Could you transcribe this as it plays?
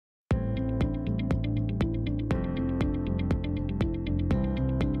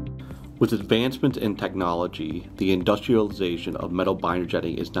With advancements in technology, the industrialization of metal binder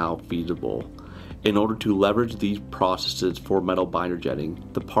jetting is now feasible. In order to leverage these processes for metal binder jetting,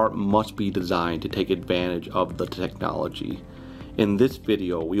 the part must be designed to take advantage of the technology. In this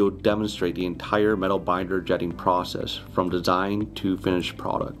video, we will demonstrate the entire metal binder jetting process from design to finished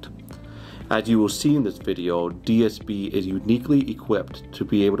product. As you will see in this video, DSB is uniquely equipped to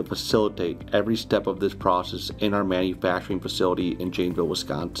be able to facilitate every step of this process in our manufacturing facility in Janesville,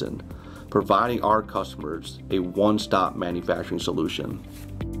 Wisconsin, providing our customers a one-stop manufacturing solution.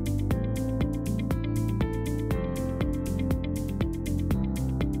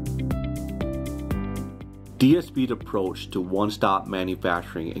 DSB's approach to one-stop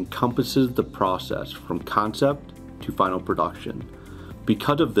manufacturing encompasses the process from concept to final production.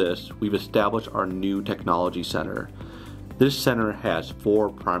 Because of this, we've established our new technology center. This center has four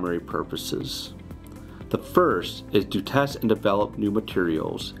primary purposes. The first is to test and develop new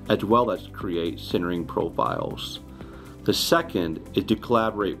materials, as well as create sintering profiles. The second is to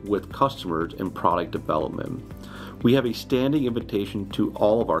collaborate with customers in product development. We have a standing invitation to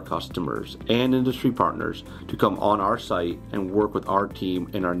all of our customers and industry partners to come on our site and work with our team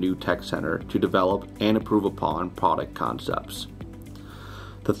in our new tech center to develop and improve upon product concepts.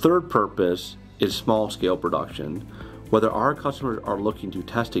 The third purpose is small-scale production. Whether our customers are looking to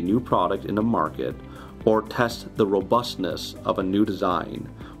test a new product in the market or test the robustness of a new design,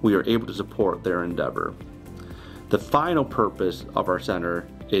 we are able to support their endeavor. The final purpose of our center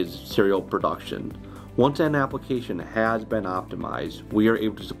is serial production. Once an application has been optimized, we are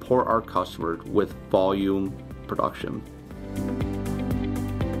able to support our customers with volume production.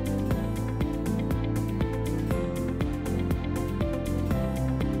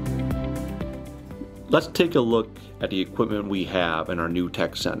 Let's take a look at the equipment we have in our new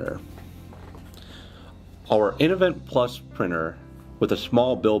tech center. Our Innovent Plus printer with a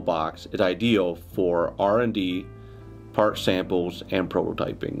small build box is ideal for R&D, part samples, and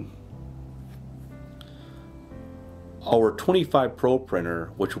prototyping. Our 25 Pro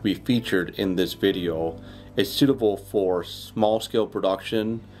printer, which will be featured in this video, is suitable for small-scale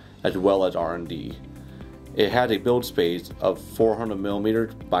production as well as R&D. It has a build space of 400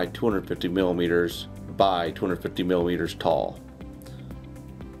 millimeters by 250 millimeters by 250 millimeters tall.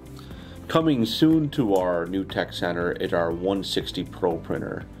 Coming soon to our new tech center is our 160 Pro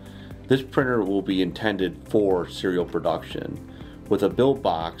printer. This printer will be intended for serial production. With a build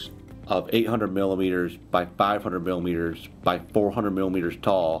box of 800 millimeters by 500 millimeters by 400 millimeters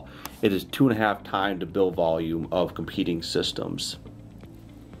tall, it is 2.5 times the build volume of competing systems.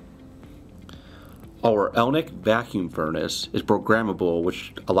 Our Elnick vacuum furnace is programmable,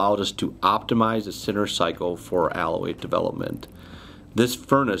 which allows us to optimize the sinter cycle for alloy development. This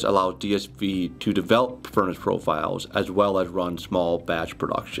furnace allows DSB to develop furnace profiles as well as run small batch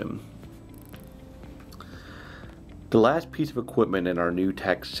production. The last piece of equipment in our new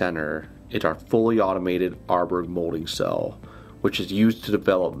tech center is our fully automated Arborg molding cell, which is used to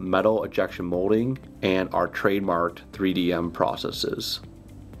develop metal ejection molding and our trademarked 3DM processes.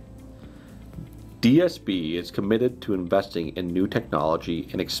 DSB is committed to investing in new technology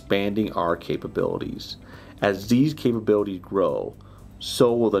and expanding our capabilities. As these capabilities grow,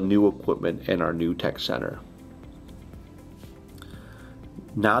 so will the new equipment in our new tech center.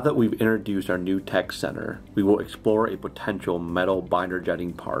 Now that we've introduced our new tech center, we will explore a potential metal binder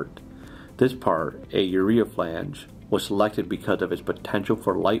jetting part. This part, a urea flange, was selected because of its potential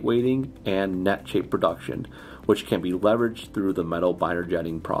for lightweighting and net shape production, which can be leveraged through the metal binder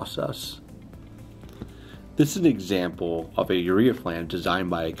jetting process. This is an example of a urea flange designed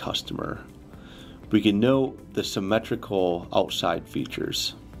by a customer. We can note the symmetrical outside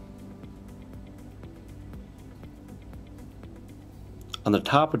features. On the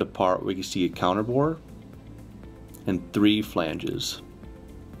top of the part, we can see a counterbore and 3 flanges.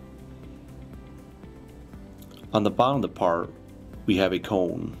 On the bottom of the part, we have a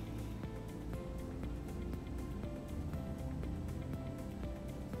cone.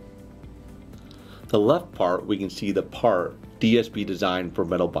 The left part, we can see the part DSB designed for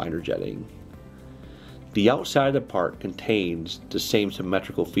metal binder jetting. The outside of the part contains the same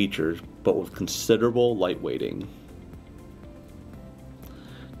symmetrical features, but with considerable lightweighting.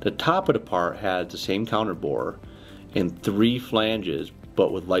 The top of the part has the same counterbore and 3 flanges,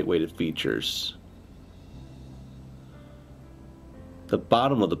 but with lightweighted features. The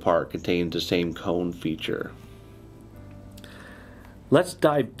bottom of the part contains the same cone feature. Let's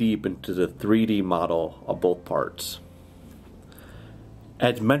dive deep into the 3D model of both parts.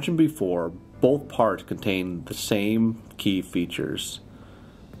 As mentioned before, both parts contain the same key features: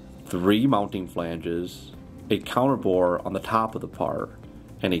 3 mounting flanges, a counterbore on the top of the part,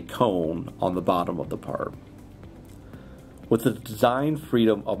 and a cone on the bottom of the part. With the design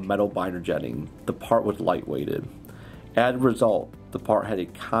freedom of metal binder jetting, the part was lightweighted. As a result, the part had a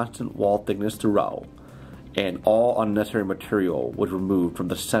constant wall thickness throughout, and all unnecessary material was removed from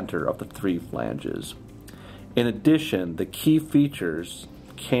the center of the 3 flanges. In addition, the key features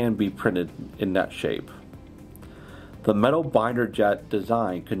can be printed in that shape. The metal binder jet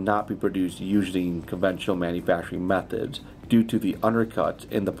design could not be produced using conventional manufacturing methods due to the undercuts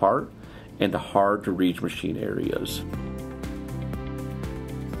in the part and the hard to reach machine areas.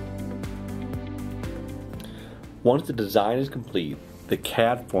 Once the design is complete, the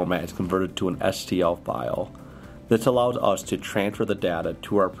CAD format is converted to an STL file. This allows us to transfer the data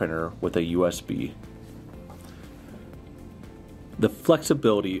to our printer with a USB. The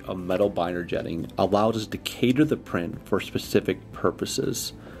flexibility of metal binder jetting allows us to cater the print for specific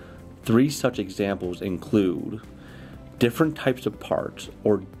purposes. 3 such examples include different types of parts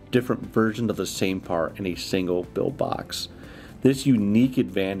or different versions of the same part in a single build box. This unique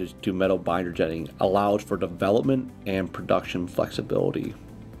advantage to metal binder jetting allows for development and production flexibility.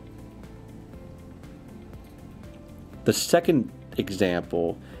 The second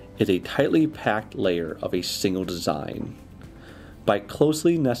example is a tightly packed layer of a single design. By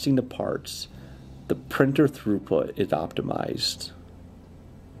closely nesting the parts, the printer throughput is optimized.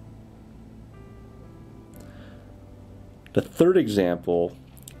 The third example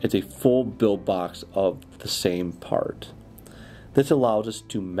is a full build box of the same part. This allows us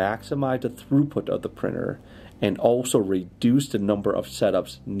to maximize the throughput of the printer and also reduce the number of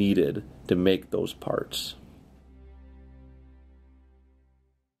setups needed to make those parts.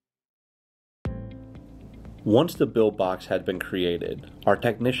 Once the build box had been created, our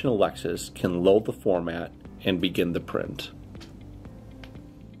technician Alexis can load the format and begin the print.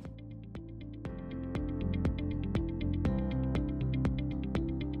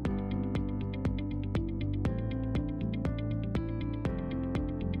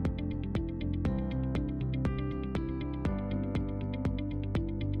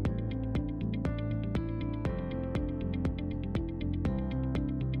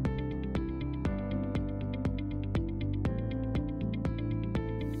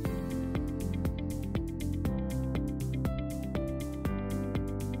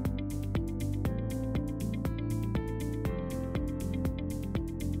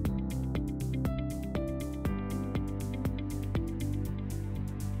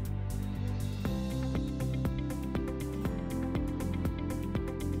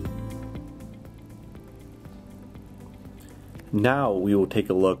 Now we will take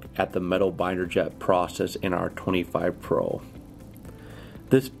a look at the metal binder jet process in our 25 Pro.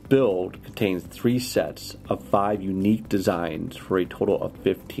 This build contains 3 sets of 5 unique designs for a total of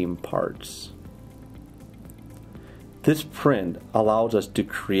 15 parts. This print allows us to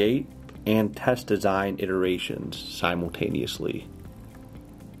create and test design iterations simultaneously.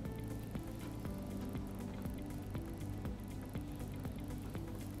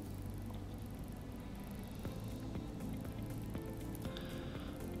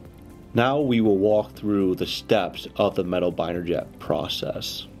 Now we will walk through the steps of the metal binder jet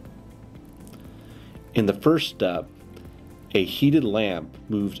process. In the first step, a heated lamp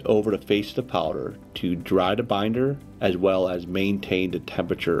moves over the face of the powder to dry the binder as well as maintain the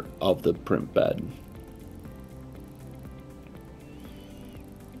temperature of the print bed.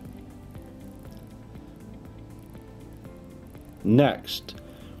 Next,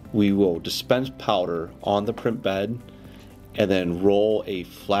 we will dispense powder on the print bed and then roll a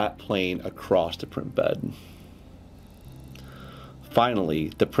flat plane across the print bed.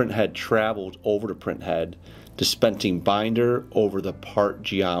 Finally, the print head travels over the print head, dispensing binder over the part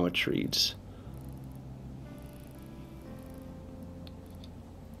geometries.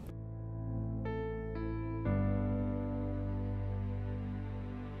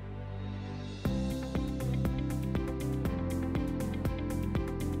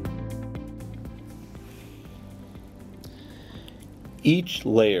 Each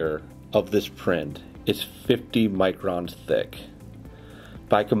layer of this print is 50 microns thick.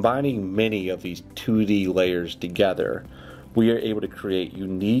 By combining many of these 2D layers together, we are able to create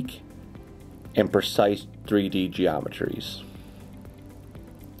unique and precise 3D geometries.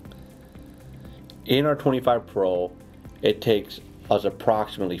 In our 25 Pro, it takes us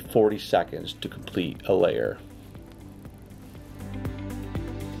approximately 40 seconds to complete a layer.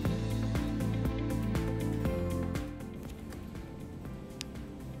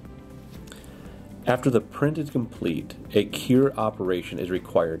 After the print is complete, a cure operation is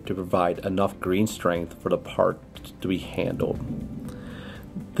required to provide enough green strength for the part to be handled.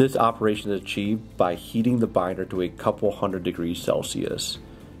 This operation is achieved by heating the binder to a couple hundred degrees Celsius.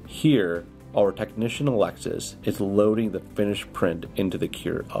 Here, our technician Alexis is loading the finished print into the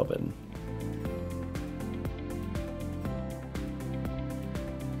cure oven.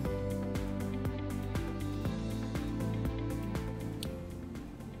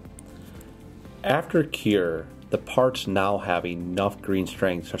 After cure, the parts now have enough green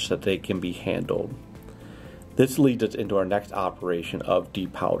strength such that they can be handled. This leads us into our next operation of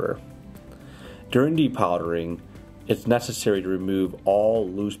depowder. During depowdering, it's necessary to remove all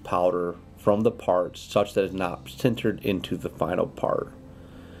loose powder from the parts such that it's not sintered into the final part.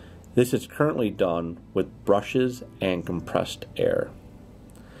 This is currently done with brushes and compressed air.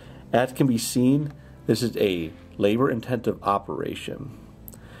 As can be seen, this is a labor-intensive operation.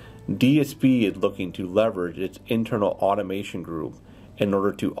 DSB is looking to leverage its internal automation group in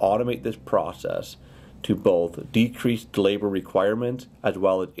order to automate this process to both decrease the labor requirements as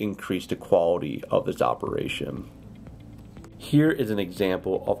well as increase the quality of this operation. Here is an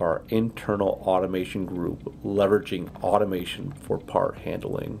example of our internal automation group leveraging automation for part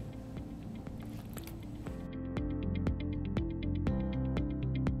handling.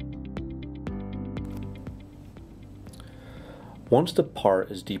 Once the part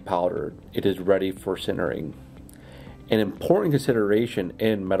is depowdered, it is ready for sintering. An important consideration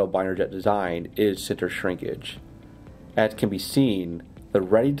in metal binder jet design is sinter shrinkage. As can be seen, the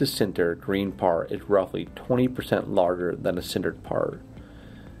ready to sinter green part is roughly 20% larger than a sintered part.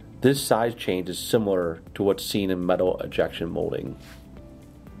 This size change is similar to what's seen in metal injection molding.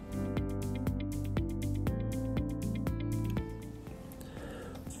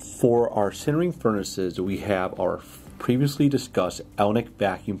 For our sintering furnaces, we have our previously discussed Elnick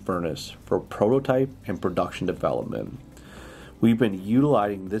vacuum furnace for prototype and production development. We've been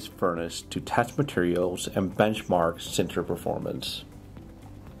utilizing this furnace to test materials and benchmark sinter performance.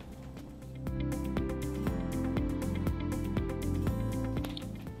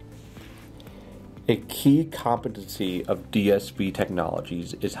 A key competency of DSB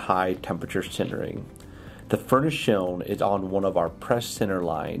technologies is high temperature sintering. The furnace shown is on one of our press sinter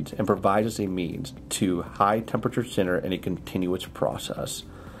lines and provides us a means to high temperature sinter in a continuous process.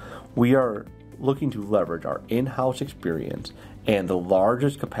 We are looking to leverage our in-house experience and the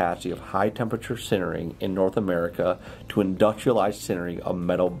largest capacity of high temperature sintering in North America to industrialize sintering of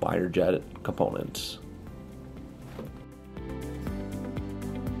metal binder jet components.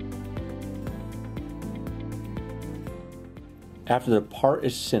 After the part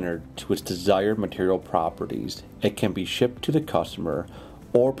is sintered to its desired material properties, it can be shipped to the customer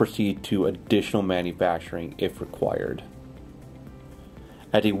or proceed to additional manufacturing if required.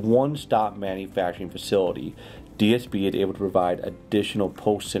 As a one-stop manufacturing facility, DSB is able to provide additional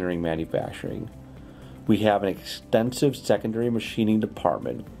post-sintering manufacturing. We have an extensive secondary machining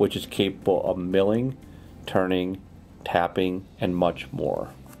department which is capable of milling, turning, tapping, and much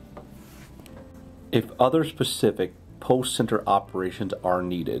more. If other specific post-sinter operations are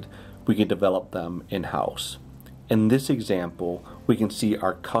needed, we can develop them in-house. In this example, we can see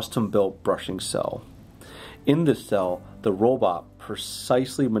our custom-built brushing cell. In this cell, the robot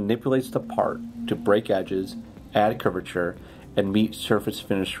precisely manipulates the part to break edges, add curvature, and meet surface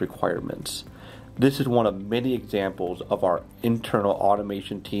finish requirements. This is one of many examples of our internal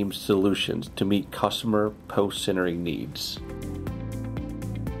automation team's solutions to meet customer post-sintering needs.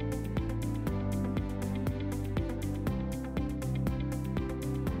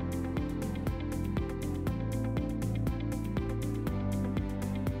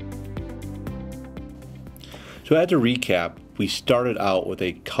 So as a recap, we started out with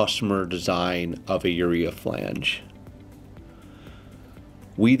a customer design of a urea flange.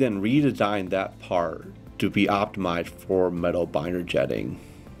 We then redesigned that part to be optimized for metal binder jetting.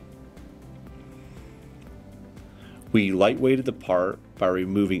 We lightweighted the part by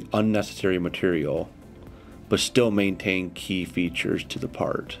removing unnecessary material, but still maintain key features to the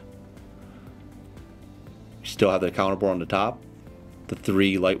part. We still have the counterbore on the top, the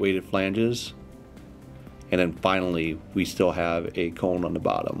 3 lightweighted flanges, and then finally, we still have a cone on the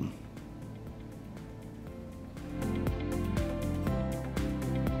bottom.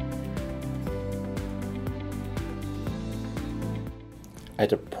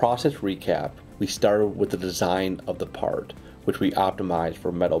 As a process recap, we started with the design of the part, which we optimized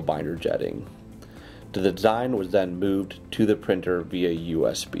for metal binder jetting. The design was then moved to the printer via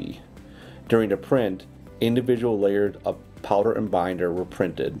USB. During the print, individual layers of powder and binder were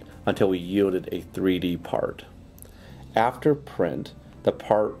printed until we yielded a 3D part. After print, the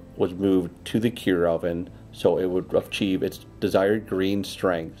part was moved to the cure oven so it would achieve its desired green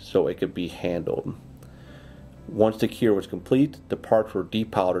strength so it could be handled. Once the cure was complete, the parts were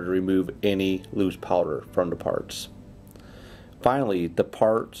depowdered to remove any loose powder from the parts. Finally, the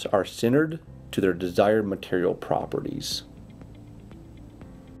parts are sintered to their desired material properties.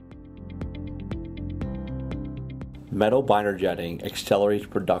 Metal binder jetting accelerates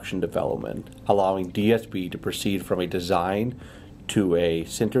production development, allowing DSB to proceed from a design to a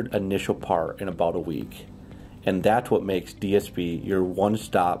sintered initial part in about a week. And that's what makes DSB your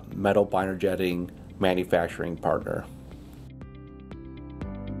one-stop metal binder jetting manufacturing partner.